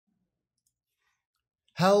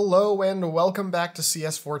Hello and welcome back to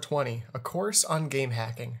CS420, a course on game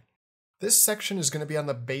hacking. This section is going to be on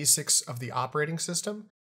the basics of the operating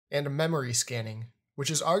system and memory scanning,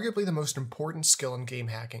 which is arguably the most important skill in game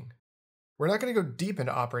hacking. We're not going to go deep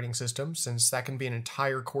into operating systems since that can be an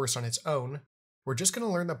entire course on its own. We're just going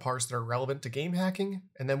to learn the parts that are relevant to game hacking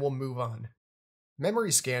and then we'll move on.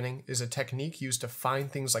 Memory scanning is a technique used to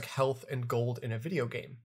find things like health and gold in a video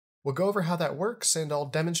game. We'll go over how that works and I'll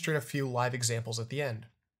demonstrate a few live examples at the end.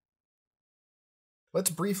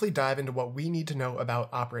 Let's briefly dive into what we need to know about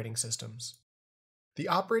operating systems. The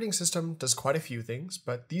operating system does quite a few things,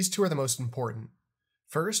 but these two are the most important.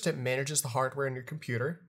 First, it manages the hardware in your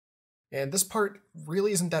computer, and this part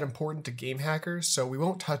really isn't that important to game hackers, so we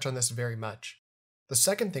won't touch on this very much. The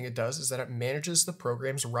second thing it does is that it manages the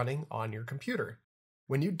programs running on your computer.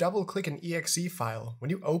 When you double-click an exe file, when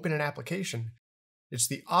you open an application, it's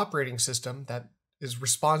the operating system that is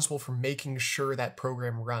responsible for making sure that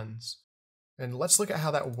program runs. And let's look at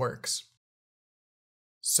how that works.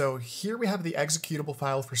 So here we have the executable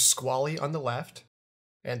file for Squally on the left,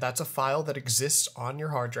 and that's a file that exists on your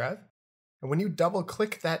hard drive. And when you double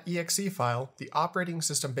click that exe file, the operating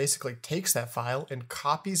system basically takes that file and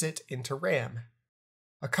copies it into RAM.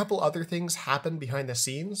 A couple other things happen behind the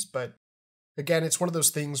scenes, but again, it's one of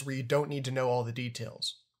those things where you don't need to know all the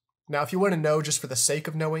details. Now, if you want to know just for the sake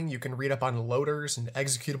of knowing, you can read up on loaders and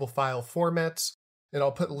executable file formats, and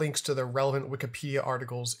I'll put links to the relevant Wikipedia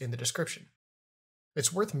articles in the description.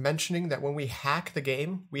 It's worth mentioning that when we hack the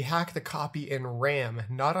game, we hack the copy in RAM,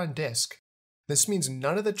 not on disk. This means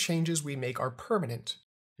none of the changes we make are permanent.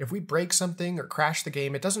 If we break something or crash the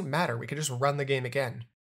game, it doesn't matter, we can just run the game again.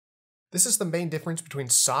 This is the main difference between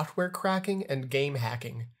software cracking and game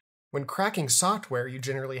hacking. When cracking software, you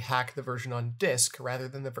generally hack the version on disk rather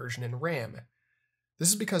than the version in RAM. This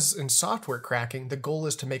is because in software cracking, the goal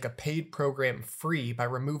is to make a paid program free by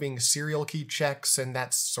removing serial key checks and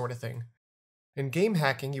that sort of thing. In game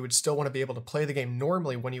hacking, you would still want to be able to play the game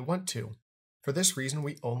normally when you want to. For this reason,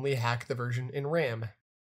 we only hack the version in RAM.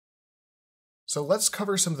 So let's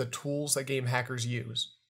cover some of the tools that game hackers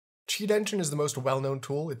use. Cheat Engine is the most well-known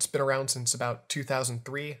tool. It's been around since about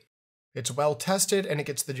 2003. It's well tested and it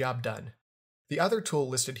gets the job done. The other tool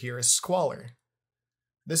listed here is Squalr.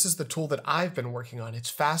 This is the tool that I've been working on.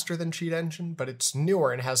 It's faster than Cheat Engine, but it's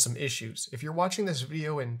newer and has some issues. If you're watching this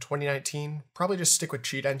video in 2019, probably just stick with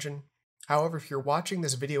Cheat Engine. However, if you're watching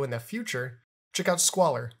this video in the future, check out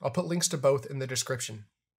Squalr. I'll put links to both in the description.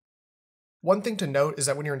 One thing to note is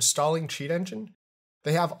that when you're installing Cheat Engine,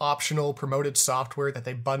 they have optional promoted software that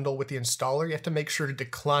they bundle with the installer. You have to make sure to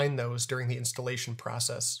decline those during the installation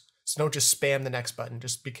process. So don't just spam the next button,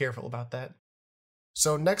 just be careful about that.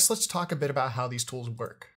 So next, let's talk a bit about how these tools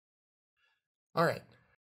work. Alright,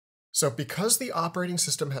 so because the operating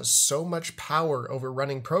system has so much power over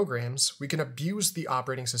running programs, we can abuse the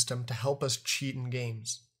operating system to help us cheat in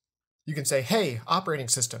games. You can say, hey, operating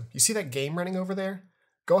system, you see that game running over there?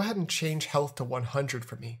 Go ahead and change health to 100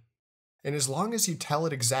 for me. And as long as you tell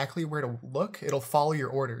it exactly where to look, it'll follow your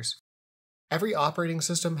orders. Every operating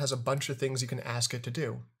system has a bunch of things you can ask it to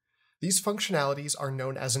do. These functionalities are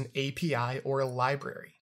known as an API or a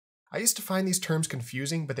library. I used to find these terms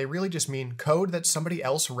confusing, but they really just mean code that somebody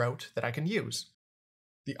else wrote that I can use.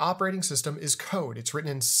 The operating system is code. It's written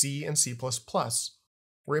in C and C++.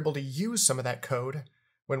 We're able to use some of that code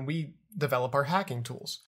when we develop our hacking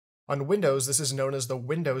tools. On Windows, this is known as the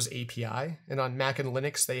Windows API, and on Mac and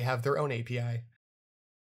Linux, they have their own API.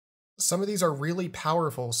 Some of these are really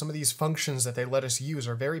powerful. Some of these functions that they let us use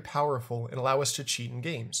are very powerful and allow us to cheat in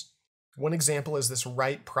games. One example is this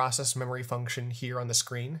write process memory function here on the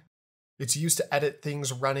screen. It's used to edit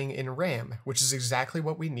things running in RAM, which is exactly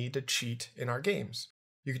what we need to cheat in our games.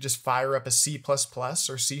 You could just fire up a C++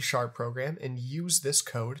 or C# program and use this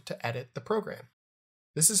code to edit the program.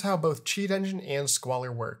 This is how both Cheat Engine and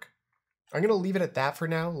Squalr work. I'm going to leave it at that for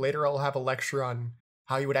now. Later I'll have a lecture on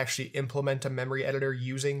how you would actually implement a memory editor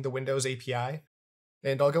using the Windows API,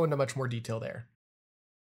 and I'll go into much more detail there.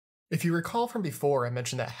 If you recall from before, I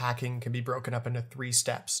mentioned that hacking can be broken up into 3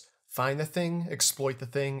 steps. Find the thing, exploit the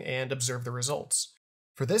thing, and observe the results.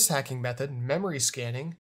 For this hacking method, memory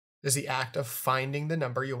scanning is the act of finding the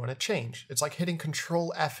number you want to change. It's like hitting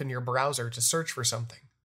Control F in your browser to search for something.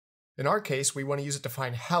 In our case, we want to use it to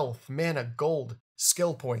find health, mana, gold,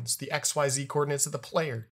 skill points, the XYZ coordinates of the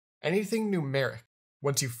player, anything numeric.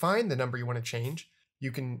 Once you find the number you want to change,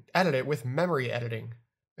 you can edit it with memory editing,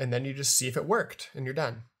 and then you just see if it worked, and you're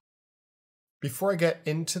done. Before I get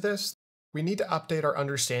into this, we need to update our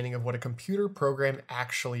understanding of what a computer program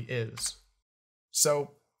actually is.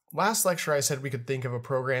 So, Last lecture I said we could think of a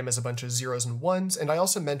program as a bunch of zeros and ones, and I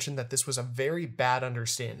also mentioned that this was a very bad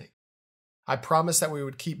understanding. I promised that we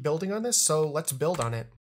would keep building on this, so let's build on it.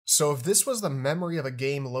 So if this was the memory of a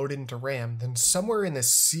game loaded into RAM, then somewhere in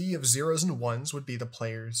this sea of zeros and ones would be the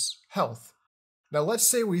player's health. Now let's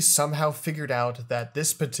say we somehow figured out that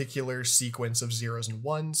this particular sequence of zeros and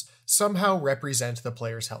ones somehow represent the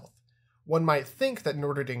player's health. One might think that in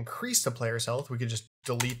order to increase the player's health, we could just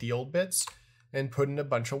delete the old bits and put in a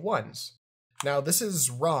bunch of ones. Now this is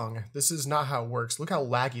wrong. This is not how it works. Look how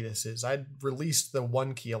laggy this is. I released the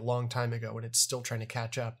 1 key a long time ago and it's still trying to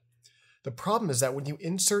catch up. The problem is that when you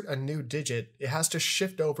insert a new digit, it has to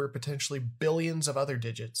shift over potentially billions of other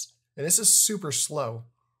digits, and this is super slow.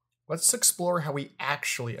 Let's explore how we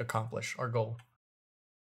actually accomplish our goal.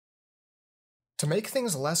 To make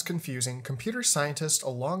things less confusing, computer scientists a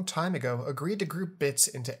long time ago agreed to group bits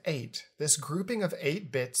into 8. This grouping of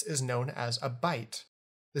 8 bits is known as a byte.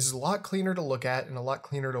 This is a lot cleaner to look at and a lot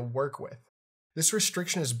cleaner to work with. This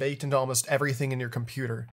restriction is baked into almost everything in your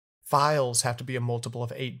computer. Files have to be a multiple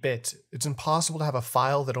of 8 bits. It's impossible to have a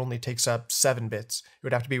file that only takes up 7 bits. It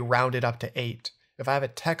would have to be rounded up to 8. If I have a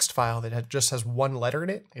text file that just has 1 letter in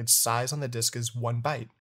it, its size on the disk is 1 byte.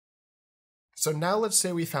 So now let's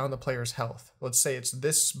say we found the player's health. Let's say it's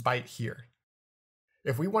this byte here.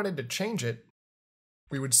 If we wanted to change it,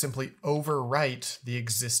 we would simply overwrite the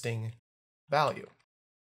existing value.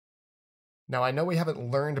 Now I know we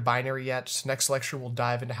haven't learned binary yet. Next lecture we'll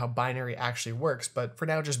dive into how binary actually works, but for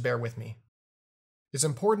now just bear with me. It's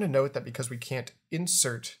important to note that because we can't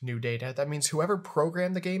insert new data, that means whoever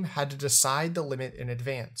programmed the game had to decide the limit in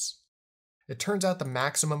advance. It turns out the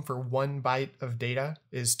maximum for 1 byte of data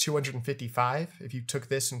is 255. If you took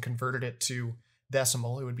this and converted it to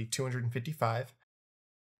decimal, it would be 255.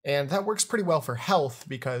 And that works pretty well for health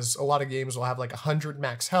because a lot of games will have like 100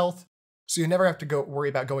 max health, so you never have to worry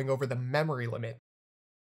about going over the memory limit.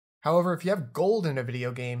 However, if you have gold in a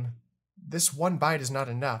video game, this 1 byte is not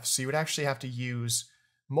enough, so you would actually have to use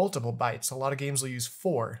multiple bytes. A lot of games will use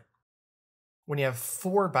 4. When you have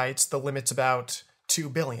 4 bytes, the limit's about 2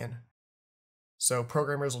 billion. So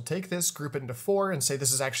programmers will take this, group it into 4, and say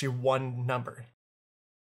this is actually one number.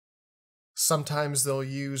 Sometimes they'll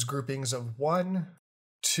use groupings of 1,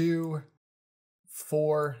 2,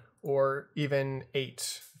 4, or even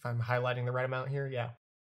 8. If I'm highlighting the right amount here, yeah.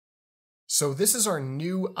 So this is our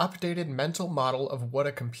new updated mental model of what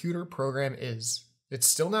a computer program is. It's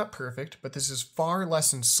still not perfect, but this is far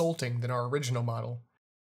less insulting than our original model.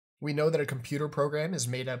 We know that a computer program is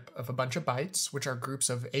made up of a bunch of bytes, which are groups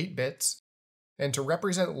of 8 bits, and to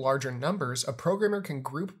represent larger numbers, a programmer can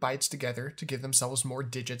group bytes together to give themselves more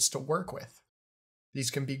digits to work with. These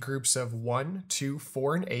can be groups of 1, 2,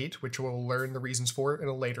 4, and 8, which we'll learn the reasons for in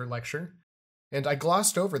a later lecture. And I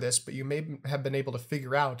glossed over this, but you may have been able to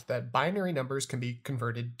figure out that binary numbers can be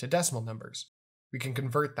converted to decimal numbers. We can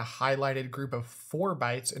convert the highlighted group of 4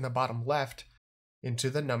 bytes in the bottom left into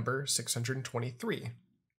the number 623.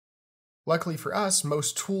 Luckily for us,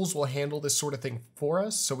 most tools will handle this sort of thing for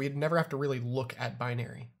us, so we'd never have to really look at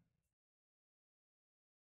binary.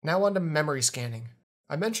 Now on to memory scanning.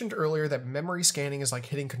 I mentioned earlier that memory scanning is like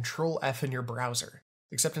hitting Control F in your browser,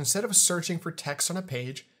 except instead of searching for text on a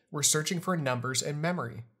page, we're searching for numbers in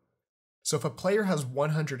memory. So if a player has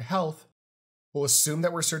 100 health, we'll assume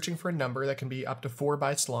that we're searching for a number that can be up to 4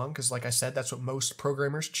 bytes long, because like I said, that's what most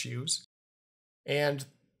programmers choose. And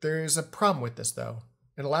there's a problem with this though.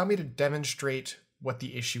 And allow me to demonstrate what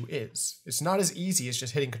the issue is. It's not as easy as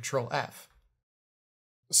just hitting Control F.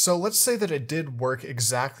 So let's say that it did work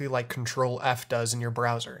exactly like Control F does in your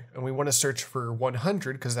browser, and we want to search for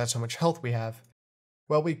 100 because that's how much health we have.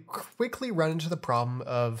 Well, we quickly run into the problem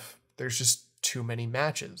of there's just too many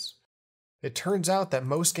matches. It turns out that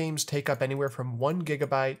most games take up anywhere from 1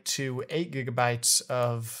 gigabyte to 8 gigabytes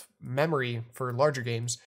of memory for larger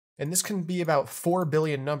games, and this can be about 4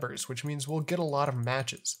 billion numbers, which means we'll get a lot of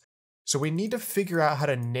matches. So we need to figure out how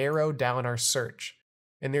to narrow down our search.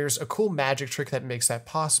 And there's a cool magic trick that makes that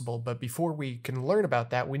possible, but before we can learn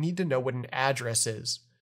about that, we need to know what an address is.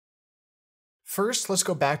 First, let's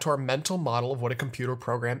go back to our mental model of what a computer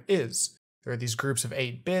program is. There are these groups of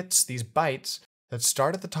 8 bits, these bytes, that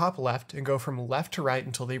start at the top left and go from left to right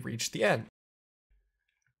until they reach the end.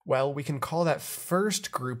 Well, we can call that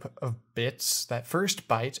first group of bits, that first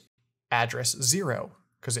byte, address 0,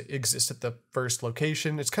 because it exists at the first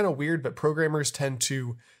location. It's kind of weird, but programmers tend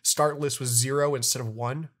to start lists with 0 instead of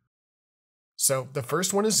 1. So the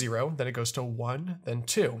first one is 0, then it goes to 1, then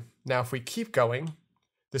 2. Now if we keep going,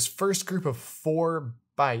 this first group of 4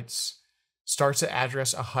 bytes starts at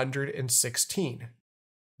address 116.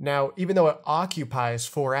 Now, even though it occupies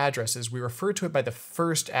 4 addresses, we refer to it by the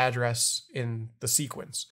first address in the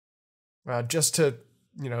sequence. Just to,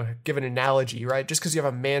 give an analogy, right? Just because you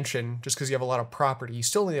have a mansion, just because you have a lot of property, you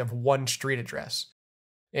still only have 1 street address.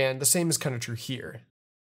 And the same is kind of true here.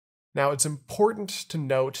 Now, it's important to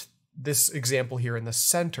note this example here in the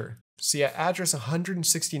center. See, at address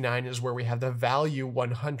 169 is where we have the value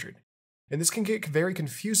 100. And this can get very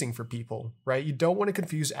confusing for people, right? You don't want to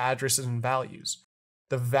confuse addresses and values.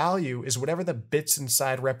 The value is whatever the bits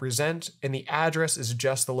inside represent, and the address is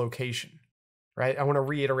just the location, right? I want to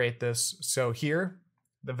reiterate this. So here,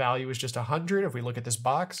 the value is just 100 if we look at this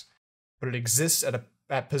box, but it exists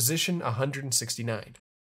at position 169.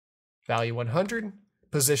 Value 100,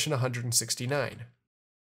 position 169.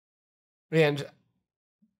 And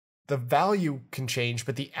the value can change,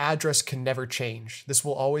 but the address can never change. This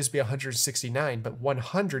will always be 169, but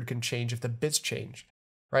 100 can change if the bits change.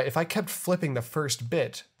 Right? If I kept flipping the first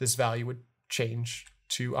bit, this value would change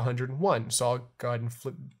to 101. So I'll go ahead and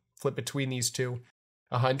flip between these two.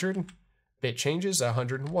 100, bit changes,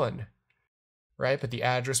 101. Right? But the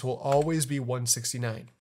address will always be 169.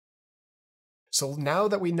 So now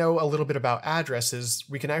that we know a little bit about addresses,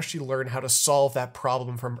 we can actually learn how to solve that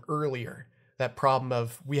problem from earlier. That problem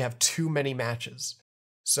of we have too many matches.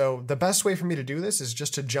 So the best way for me to do this is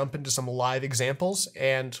just to jump into some live examples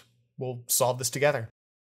and we'll solve this together.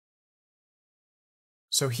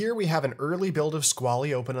 So here we have an early build of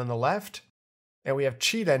Squally open on the left, and we have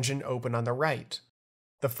Cheat Engine open on the right.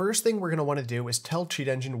 The first thing we're going to want to do is tell Cheat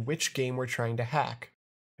Engine which game we're trying to hack.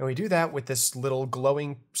 And we do that with this little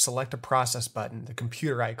glowing select a process button, the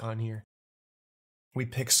computer icon here. We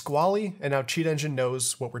pick Squally, and now Cheat Engine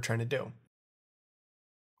knows what we're trying to do.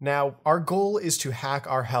 Now, our goal is to hack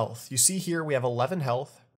our health. You see here we have 11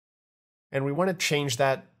 health, and we want to change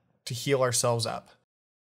that to heal ourselves up.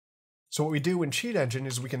 So what we do in Cheat Engine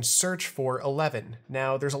is we can search for 11.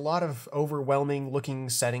 Now, there's a lot of overwhelming looking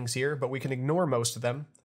settings here, but we can ignore most of them.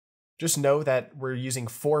 Just know that we're using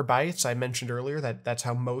 4 bytes. I mentioned earlier that that's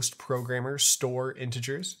how most programmers store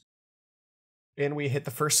integers. And we hit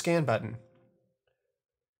the first scan button.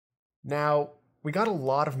 Now, we got a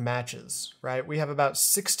lot of matches, right? We have about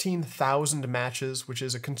 16,000 matches, which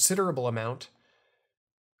is a considerable amount.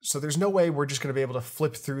 So there's no way we're just going to be able to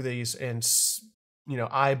flip through these and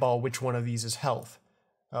eyeball which one of these is health.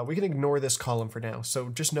 We can ignore this column for now. So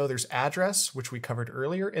just know there's address, which we covered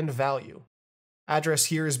earlier, and value. Address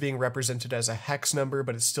here is being represented as a hex number,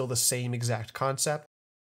 but it's still the same exact concept.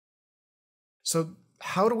 So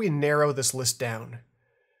how do we narrow this list down?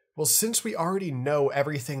 Well, since we already know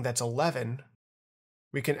everything that's 11,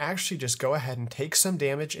 we can actually just go ahead and take some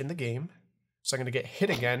damage in the game. So I'm going to get hit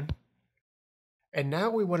again. And now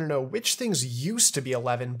we want to know which things used to be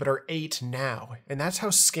 11 but are 8 now. And that's how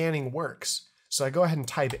scanning works. So I go ahead and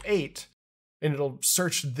type 8 and it'll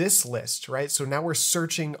search this list, right? So now we're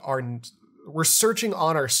searching on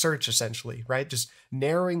our search essentially, right? Just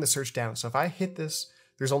narrowing the search down. So if I hit this,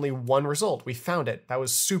 there's only one result. We found it. That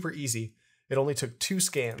was super easy. It only took 2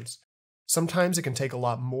 scans. Sometimes it can take a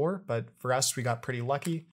lot more, but for us, we got pretty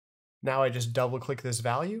lucky. Now I just double click this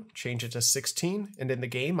value, change it to 16, and in the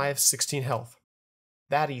game, I have 16 health.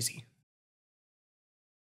 That easy.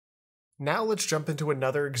 Now let's jump into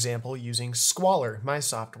another example using Squalr, my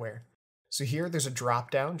software. So here there's a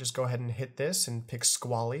drop down, just go ahead and hit this and pick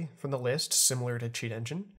Squally from the list, similar to Cheat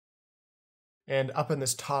Engine. And up in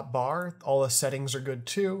this top bar, all the settings are good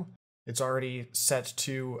too. It's already set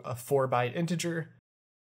to a 4-byte integer.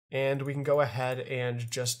 And we can go ahead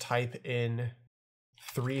and just type in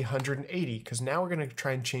 380, because now we're going to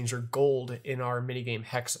try and change our gold in our minigame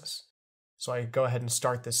hexes. So I go ahead and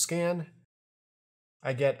start this scan.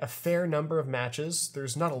 I get a fair number of matches.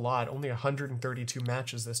 There's not a lot, only 132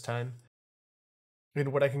 matches this time.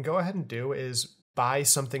 And what I can go ahead and do is buy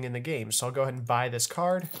something in the game. So I'll go ahead and buy this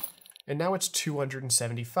card, and now it's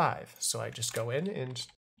 275. So I just go in, and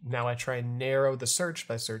now I try and narrow the search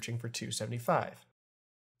by searching for 275.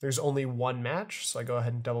 There's only one match, so I go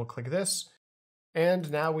ahead and double click this. And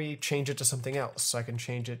now we change it to something else. So I can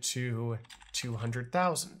change it to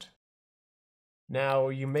 200,000. Now,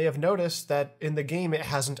 you may have noticed that in the game it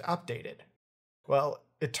hasn't updated. Well,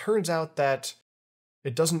 it turns out that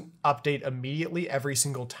it doesn't update immediately every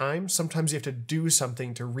single time. Sometimes you have to do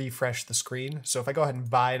something to refresh the screen. So if I go ahead and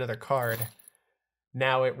buy another card,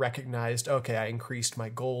 now it recognized, okay, I increased my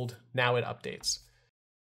gold. Now it updates.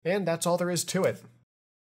 And that's all there is to it.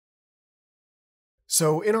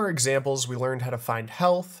 So in our examples, we learned how to find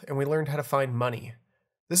health and we learned how to find money.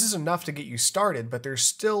 This is enough to get you started, but there's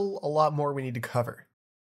still a lot more we need to cover.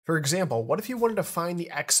 For example, what if you wanted to find the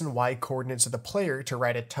X and Y coordinates of the player to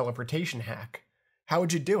write a teleportation hack? How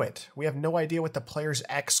would you do it? We have no idea what the player's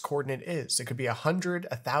X coordinate is. It could be 100,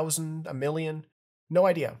 1,000, a million. No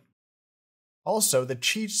idea. Also, the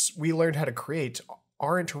cheats we learned how to create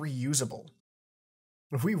aren't reusable.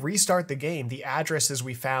 If we restart the game, the addresses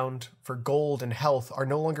we found for gold and health are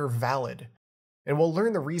no longer valid, and we'll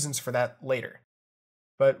learn the reasons for that later.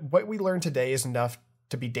 But what we learned today is enough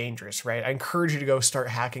to be dangerous, right? I encourage you to go start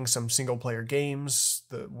hacking some single-player games,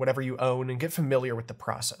 whatever you own, and get familiar with the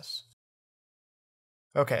process.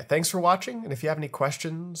 Okay, thanks for watching, and if you have any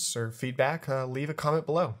questions or feedback, leave a comment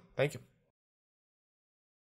below. Thank you.